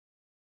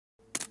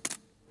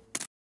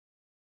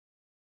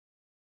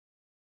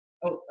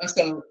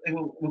So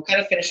we'll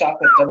kind of finish off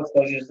with double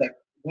exposures. Like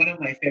one of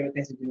my favorite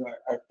things to do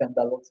are film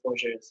double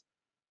exposures.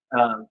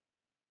 Um,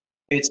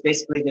 it's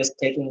basically just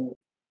taking.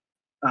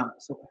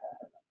 So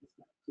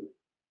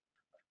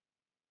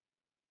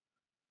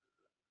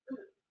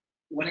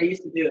what I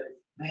used to do is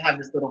I have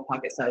this little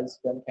pocket-sized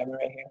film camera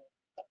right here,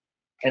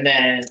 and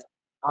then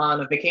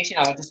on a vacation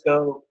I would just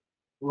go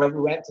wherever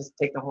we went, just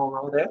take the whole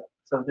roll there.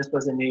 So if this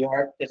was in New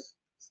York, just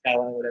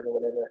skyline, whatever.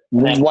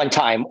 One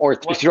time or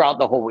throughout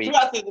the whole week?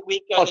 Throughout the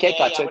week. Okay, day,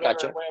 gotcha, whatever,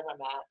 gotcha. Wherever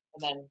I'm at,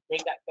 and then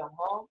bring that film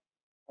home,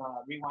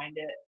 rewind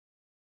it,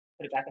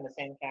 put it back in the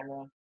same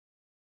camera,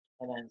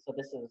 and then so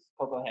this is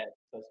Coco Head.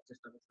 So it's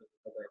just Coco Head.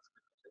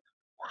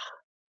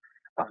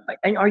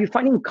 And are you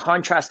finding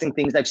contrasting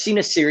things? I've seen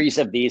a series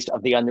of these,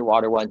 of the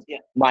underwater ones,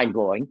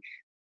 mind-blowing.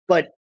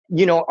 But,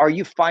 you know, are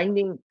you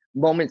finding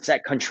moments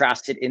that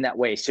contrasted in that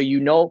way? So, you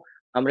know,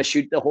 I'm going to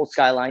shoot the whole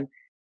skyline,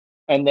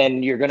 and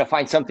then you're going to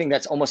find something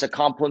that's almost a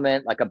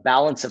complement, like a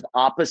balance of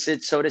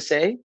opposites, so to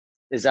say.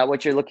 Is that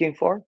what you're looking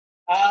for?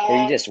 Or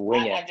you just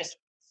wing it? I'm just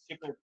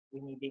super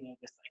wingy, being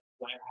just like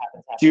whatever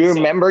happens. Do you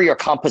remember your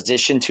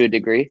composition to a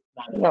degree?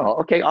 No.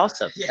 Okay,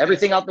 awesome.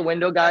 Everything out the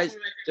window, guys.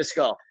 Just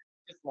go.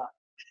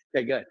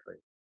 Okay, good.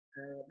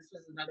 This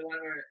was another one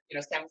where, you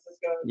know, San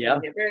Francisco. Yeah.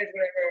 Whatever.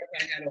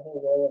 I had a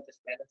whole roll of just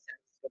random San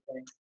Francisco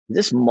things. Is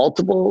this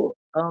multiple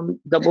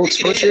double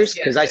exposures?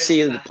 Because I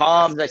see the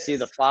palms, I see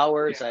the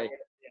flowers.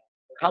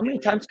 How many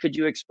times could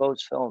you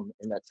expose film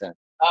in that sense?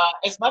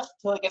 As much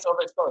until it gets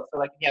overexposed. So,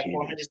 like, if you have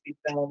 400 speed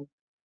film,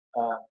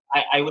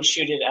 I would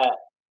shoot it at, it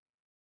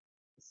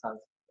sounds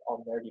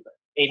all nerdy, but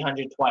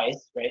 800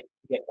 twice, right,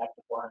 to get back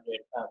to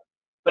 400.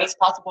 But it's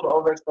possible to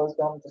overexpose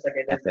film, just like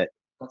I did. It's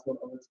possible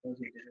to overexpose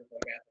your digital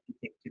photograph if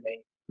you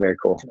take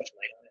too much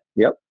light on it.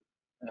 Yep.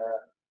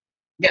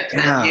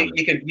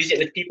 You could use it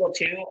with people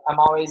too. I'm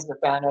always a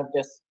fan of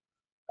just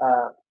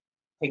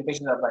taking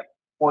pictures of like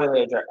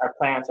foliage or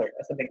plants or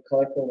something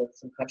colorful with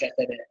some contrast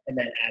in it, and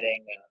then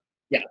adding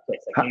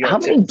place like New York. How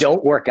many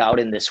don't work out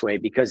in this way?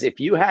 Because if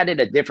you had it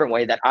a different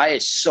way, that eye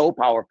is so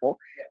powerful.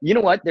 You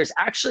know what? There's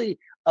actually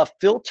a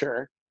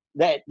filter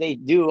that they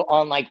do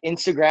on like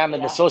Instagram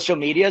and the social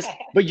medias,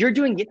 but you're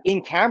doing it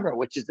in camera,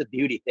 which is the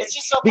beauty thing. It's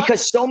just so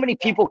because so many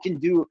people can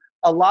do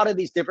a lot of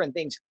these different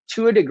things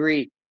to a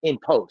degree in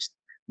post,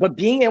 but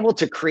being able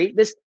to create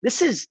this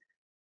is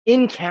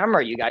in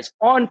camera, you guys,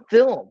 on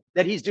film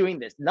that he's doing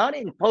this, not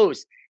in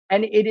post.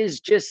 And it is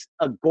just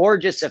a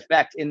gorgeous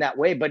effect in that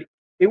way, but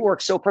it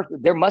works so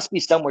perfect. There must be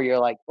somewhere you're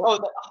like,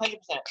 100%.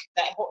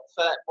 That roll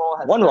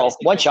has one roll,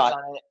 one shot.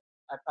 On it.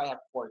 I probably have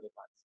 4 good ones.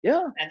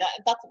 Yeah. And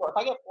that's if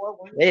I get 4,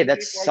 hey,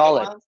 that's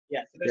solid. Ones, so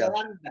there's a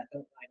lot of that don't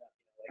line up.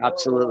 Like,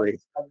 absolutely.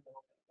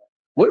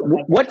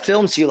 What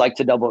films do you like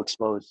to double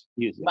expose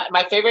using?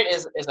 My favorite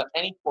is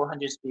any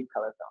 400 speed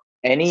color film.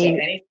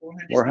 Any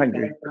 400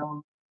 speed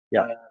color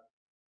film.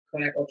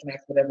 Kodak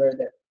Ultramax, whatever,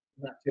 that's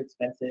not too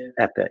expensive.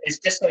 Epic. It's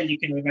just so you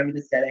can remember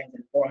the settings,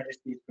 and 400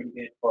 speed is pretty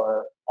good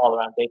for all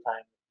around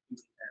daytime.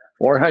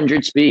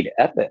 400 speed,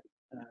 epic.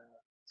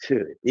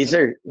 Dude, these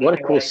are, what a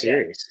cool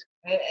series.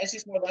 It's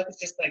just more like, it's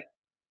just like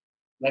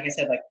I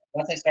said, like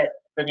once I start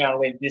figuring out a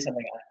way to do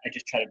something, I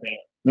just try to bring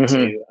it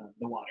to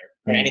the water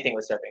or anything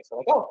with surfing. So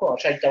like, oh, cool, I'll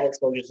try double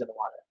exposures in the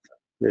water. So.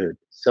 Dude,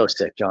 so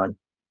sick, John.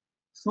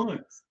 So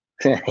nice.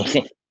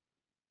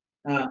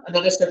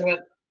 Another stuff one.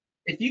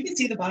 If you can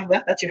see the bottom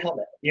left, that's your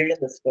helmet. You're in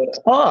this photo.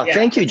 Oh,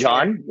 thank you,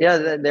 John. Yeah,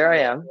 there I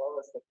am.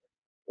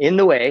 In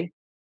the way.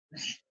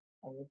 So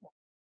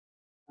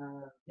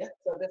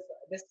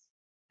this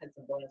had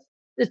some bonus.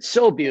 It's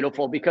so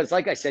beautiful because,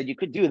 like I said, you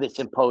could do this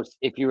in post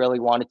if you really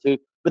wanted to.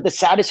 But the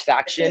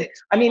satisfaction,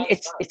 I mean,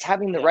 it's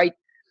having the right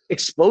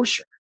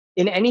exposure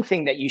in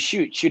anything that you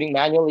shoot, shooting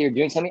manually or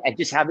doing something, and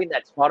just having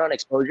that spot on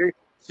exposure.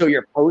 So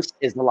your post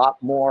is a lot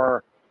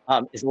more,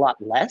 is a lot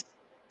less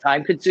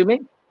time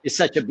consuming. Is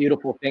such a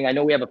beautiful thing. I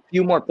know we have a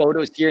few more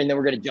photos here, and then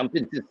we're going to jump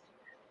into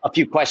a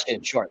few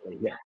questions shortly.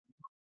 Yeah.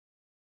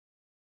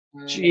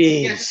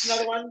 Jeez. Just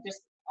another one.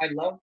 Just I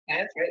love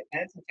plants, right?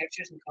 Plants and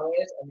textures and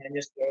colors, and then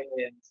just throwing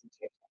it in some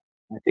shapes.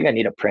 I think I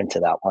need a print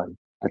of that one.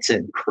 That's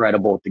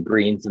incredible with the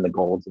greens and the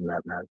golds and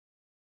that, man.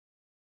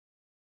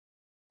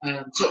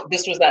 So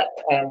this was that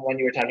one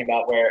you were talking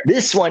about where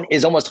this one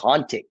is almost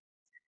haunting.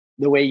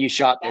 The way you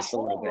shot this a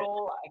little bit.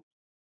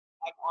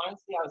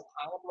 Honestly, I was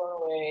kind of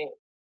blown away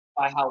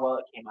by how well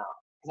it came out.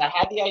 Because I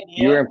had the idea.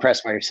 You were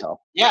impressed by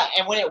yourself. Yeah,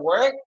 and when it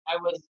worked, I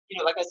was,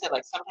 like I said,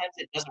 like sometimes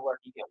it doesn't work.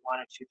 You get 1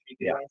 or 2, 3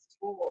 good ones.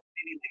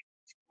 Maybe like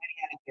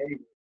 20 out of 30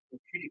 was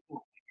pretty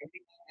cool. Like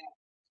everything like that.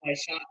 So I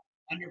shot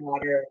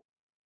underwater,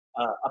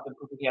 up in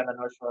Pukaki on the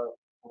North Shore,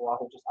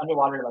 just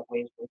underwater, like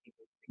waves breaking,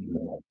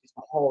 just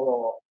a whole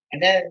roll.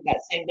 And then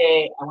that same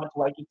day, I went to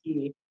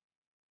Waikiki,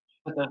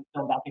 put the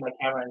film back in my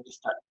camera, and just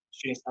started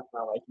shooting stuff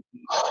around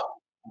Waikiki.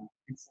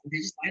 They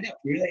just lined up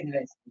really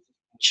nice.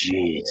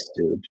 Jeez,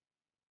 dude.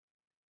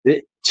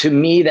 To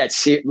me,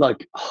 that's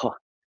like,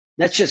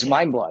 that's just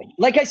mind blowing.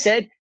 Like I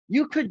said,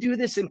 you could do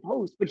this in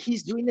post, but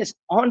he's doing this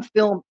on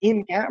film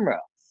in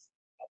camera.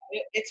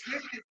 It's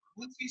weird because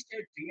once you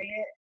start doing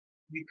it,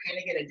 we kind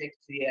of get addicted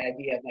to the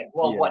idea of like,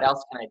 well, Yeah. what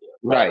else can I do?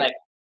 Right. Like,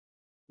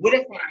 what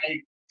if I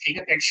take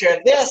a picture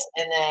of this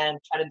and then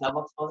try to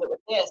double expose it with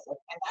this? And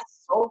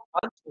that's so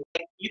fun to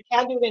like. You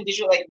can do it in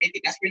digital, like maybe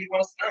that's where you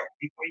want to start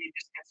before you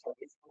just kind of start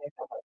basically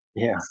like,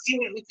 Yeah. see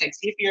what it looks like,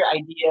 see if your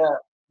idea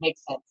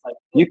makes sense. Like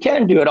You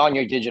can do it on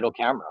your digital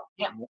camera.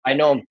 Yeah. I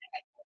know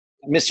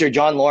Mr.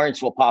 John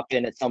Lawrence will pop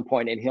in at some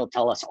point and he'll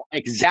tell us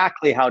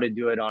exactly how to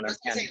do it on our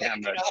Canon If you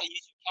camera. know how to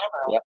use your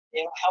camera, Yep.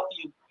 it'll help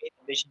you create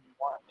the vision you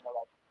want. You know,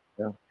 like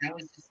Yeah. that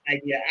was just an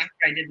idea. After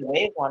I did the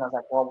wave one, I was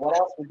like, well, what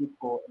else would be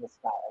cool in the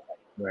sky? I was like,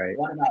 Right.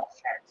 what about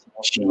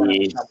sharks? You know,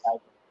 Jeez.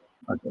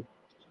 Okay.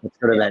 Let's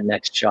go to that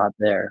next shot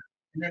there.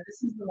 And then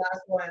this is the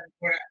last one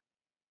where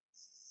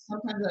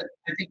sometimes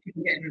I think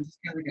people get into just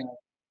kind of like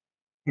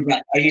a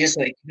rut. Are you just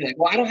like, you're like,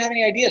 well, I don't have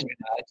any ideas right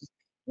now. I just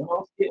don't know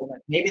what to do.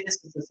 Like, maybe this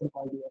is a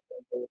simple idea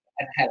for me.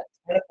 And I had a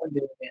ton of fun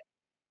doing it.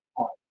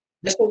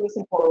 Just with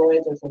some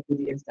Polaroids or some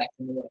 3D Instax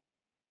in the way.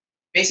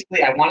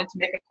 Basically, I wanted to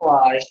make a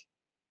collage,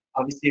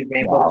 obviously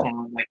rainbow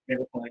tone, like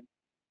rainbow coloring.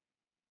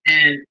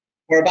 And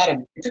for about it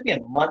took me a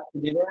month to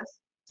do this,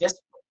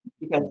 just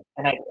because,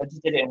 and I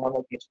just did it in one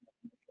location.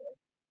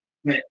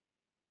 But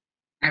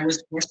I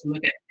was forced to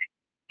look at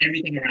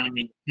everything around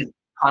me because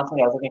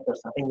constantly I was looking for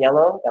something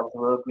yellow that was a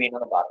little green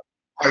on the bottom,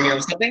 or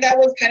something that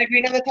was kind of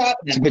green on the top.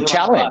 And It's a good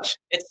challenge.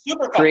 It's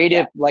super fun.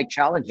 Creative, like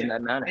challenge in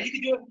that manner. And you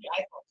can do it with your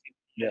iPhone too.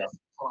 Yeah.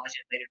 Collage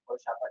it later in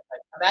Photoshop.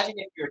 Like, imagine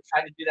if you were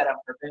trying to do that on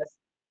purpose.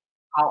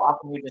 How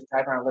often you just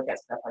drive around and look at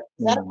stuff like,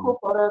 is that a cool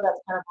photo that's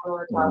kind of blue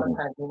on the top and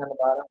kind of green on the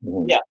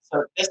bottom? Yeah.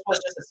 So this was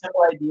just a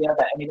simple idea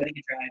that anybody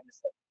can try.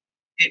 Just like,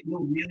 it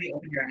will really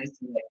open your eyes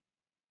to like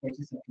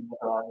purchase something look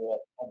around you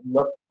and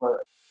look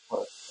for.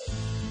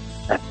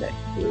 That's it,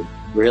 dude.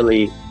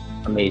 Really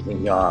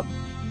amazing job.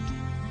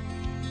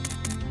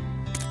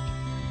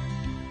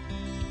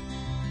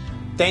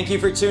 Thank you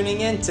for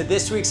tuning in to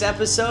this week's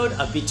episode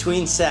of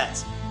Between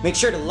Sets. Make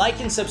sure to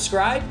like and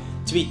subscribe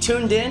to be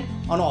tuned in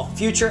on all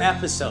future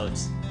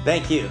episodes.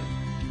 Thank you.